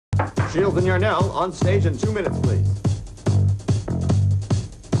Shields and Yarnell on stage in 2 minutes, please.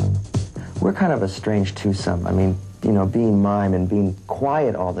 We're kind of a strange twosome. I mean, you know, being mime and being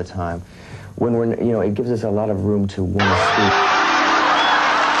quiet all the time, when we're, you know, it gives us a lot of room to want to speak.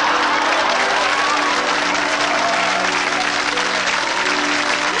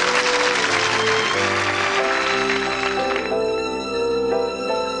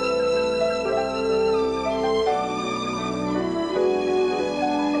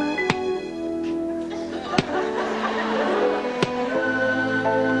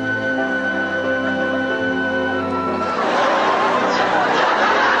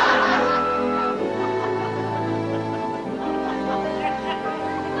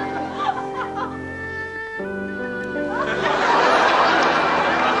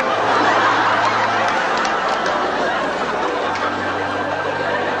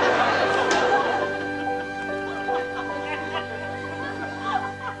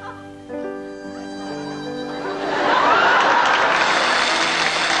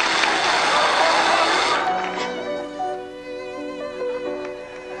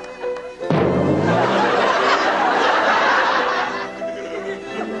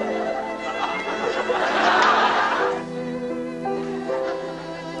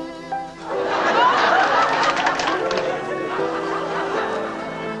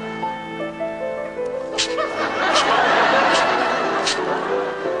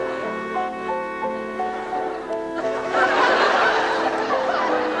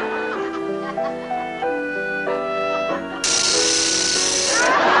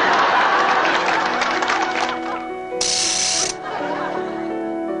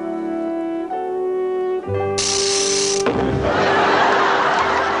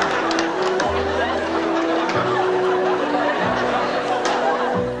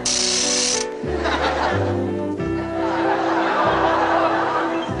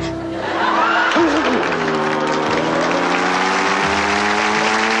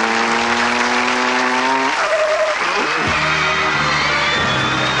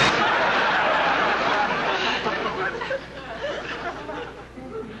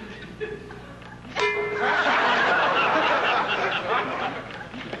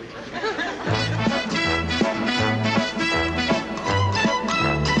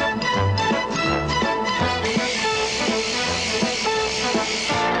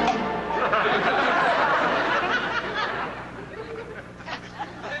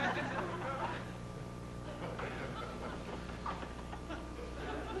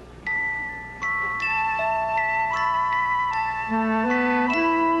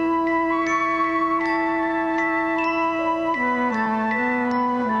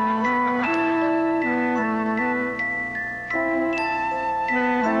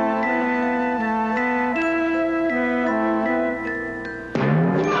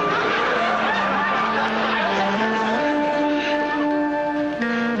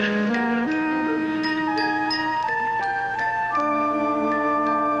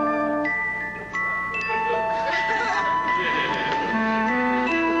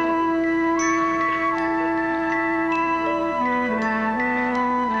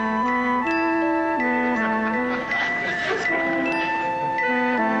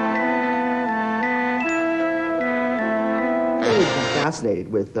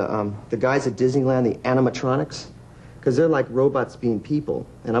 Fascinated with the guys at Disneyland, the animatronics, because they're like robots being people,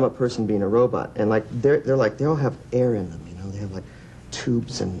 and I'm a person being a robot, and like they're like they all have air in them, you know, they have like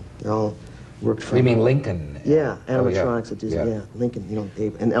tubes, and they're all worked from. You mean Lincoln? Yeah, animatronics at Disney. Yeah, Lincoln, you know,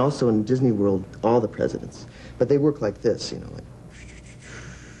 and also in Disney World, all the presidents, but they work like this, you know, like.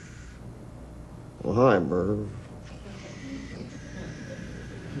 Well, hi, Merv.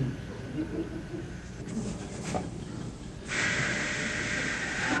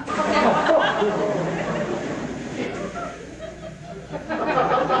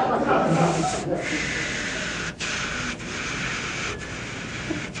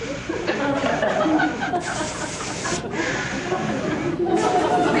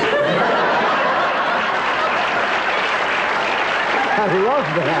 I love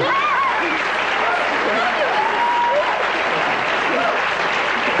that.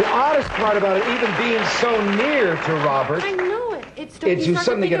 The oddest part about it, even being so near to Robert, I know it. It's you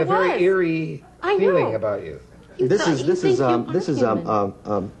suddenly get a very eerie feeling about you. This is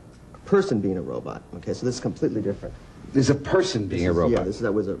a person being a robot. Okay, so this is completely different. There's a person being a robot. Yeah,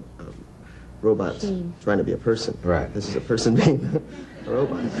 that was a robot trying to be a person. Right. This is a person being a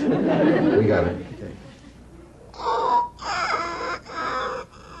robot. We got it.